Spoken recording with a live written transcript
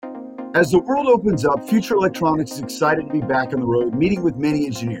As the world opens up, Future Electronics is excited to be back on the road, meeting with many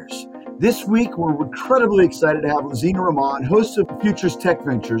engineers. This week, we're incredibly excited to have Lazina Rahman, host of Future's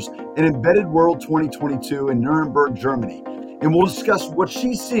Techventures and Embedded World 2022 in Nuremberg, Germany. And we'll discuss what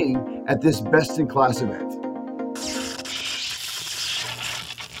she's seeing at this best-in-class event.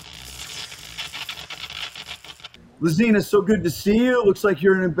 Lazina, so good to see you. Looks like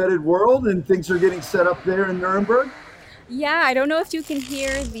you're in Embedded World and things are getting set up there in Nuremberg. Yeah, I don't know if you can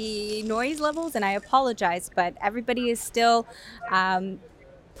hear the noise levels, and I apologize, but everybody is still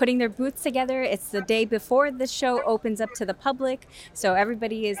putting their booths together. It's the day before the show opens up to the public, so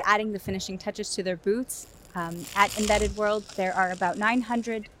everybody is adding the finishing touches to their booths. At Embedded World, there are about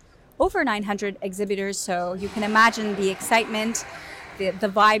over 900 exhibitors, so you can imagine the excitement. The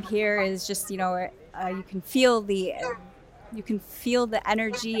vibe here is just, you can feel the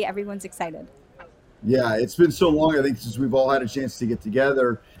energy. Everyone's excited. Yeah, it's been so long, I think, since we've all had a chance to get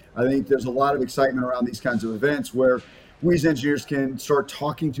together. I think there's a lot of excitement around these kinds of events where we as engineers can start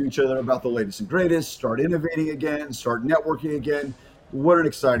talking to each other about the latest and greatest, start innovating again, start networking again. What an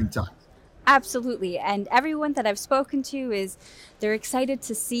exciting time. Absolutely. And everyone that I've spoken to they're excited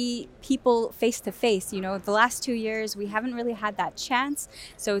to see people face to face. The last 2 years, we haven't really had that chance.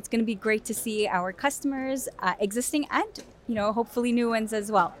 So it's going to be great to see our customers, existing and, hopefully new ones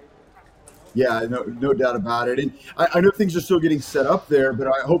as well. Yeah, no doubt about it. And I know things are still getting set up there, but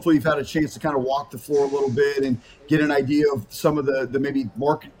hopefully you've had a chance to kind of walk the floor a little bit and get an idea of some of the maybe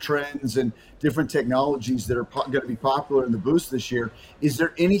market trends and different technologies that are going to be popular in the booth this year. Is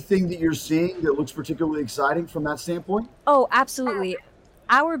there anything that you're seeing that looks particularly exciting from that standpoint? Oh, absolutely.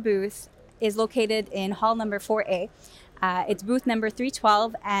 Our booth is located in hall number 4A. It's booth number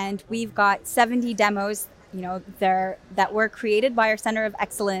 312, and we've got 70 demos that were created by our Center of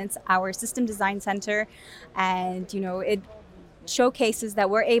Excellence, our System Design Center, and it showcases that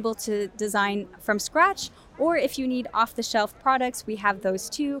we're able to design from scratch, or if you need off-the-shelf products, we have those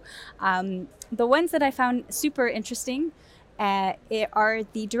too. The ones that I found super interesting are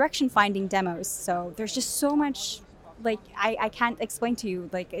the direction finding demos. So there's just so much, I can't explain to you,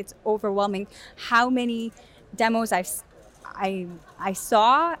 it's overwhelming how many demos I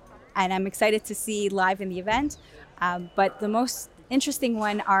saw, and I'm excited to see live in the event. But the most interesting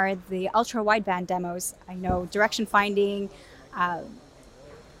one are the ultra wideband demos. I know direction finding,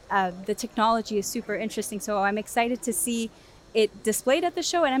 the technology is super interesting. So I'm excited to see it displayed at the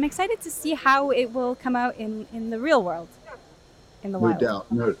show, and I'm excited to see how it will come out in the real world, in the wild. No doubt.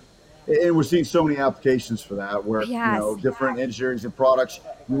 No. And we're seeing so many applications for that where, Yes. different engineers and products,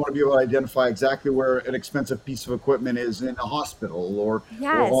 you want to be able to identify exactly where an expensive piece of equipment is in a hospital or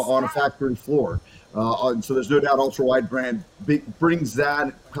Yes. on a factory floor. So there's no doubt ultra wideband brings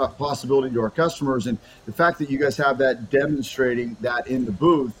that possibility to our customers. And the fact that you guys have that demonstrating that in the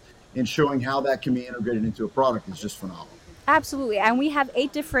booth and showing how that can be integrated into a product is just phenomenal. Absolutely. And we have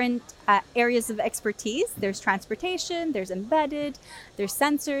 8 different areas of expertise. There's transportation, there's embedded, there's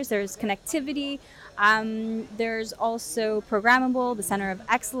sensors, there's connectivity. There's also programmable, the Center of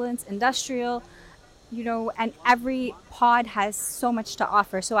Excellence, industrial, and every pod has so much to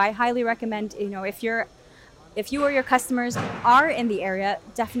offer. So I highly recommend, if you or your customers are in the area,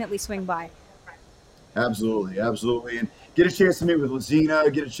 definitely swing by. Absolutely. And get a chance to meet with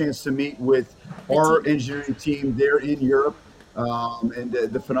Lazina, get a chance to meet with our engineering team there in Europe, and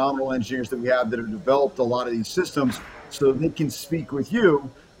the phenomenal engineers that we have that have developed a lot of these systems so they can speak with you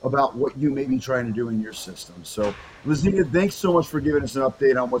about what you may be trying to do in your system. So, Lazina, thanks so much for giving us an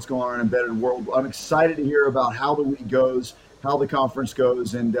update on what's going on in Embedded World. I'm excited to hear about how the week goes, how the conference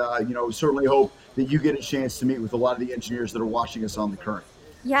goes, and certainly hope that you get a chance to meet with a lot of the engineers that are watching us on the current.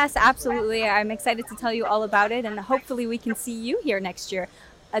 Yes, absolutely. I'm excited to tell you all about it, and hopefully we can see you here next year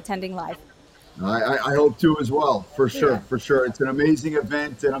attending live. I hope to as well, for sure, Yeah. for sure. It's an amazing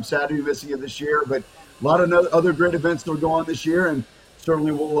event, and I'm sad to be missing it this year, but a lot of other great events that will go on this year, and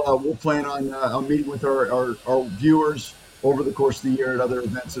certainly we'll plan on meeting with our viewers over the course of the year at other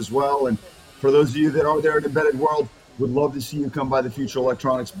events as well. And for those of you that are there at Embedded World, would love to see you come by the Future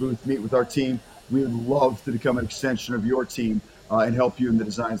Electronics booth, meet with our team. We would love to become an extension of your team and help you in the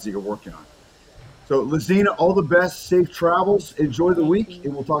designs that you're working on. So, Lazina, all the best, safe travels, enjoy the week,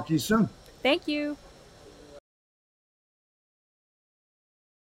 and we'll talk to you soon. Thank you.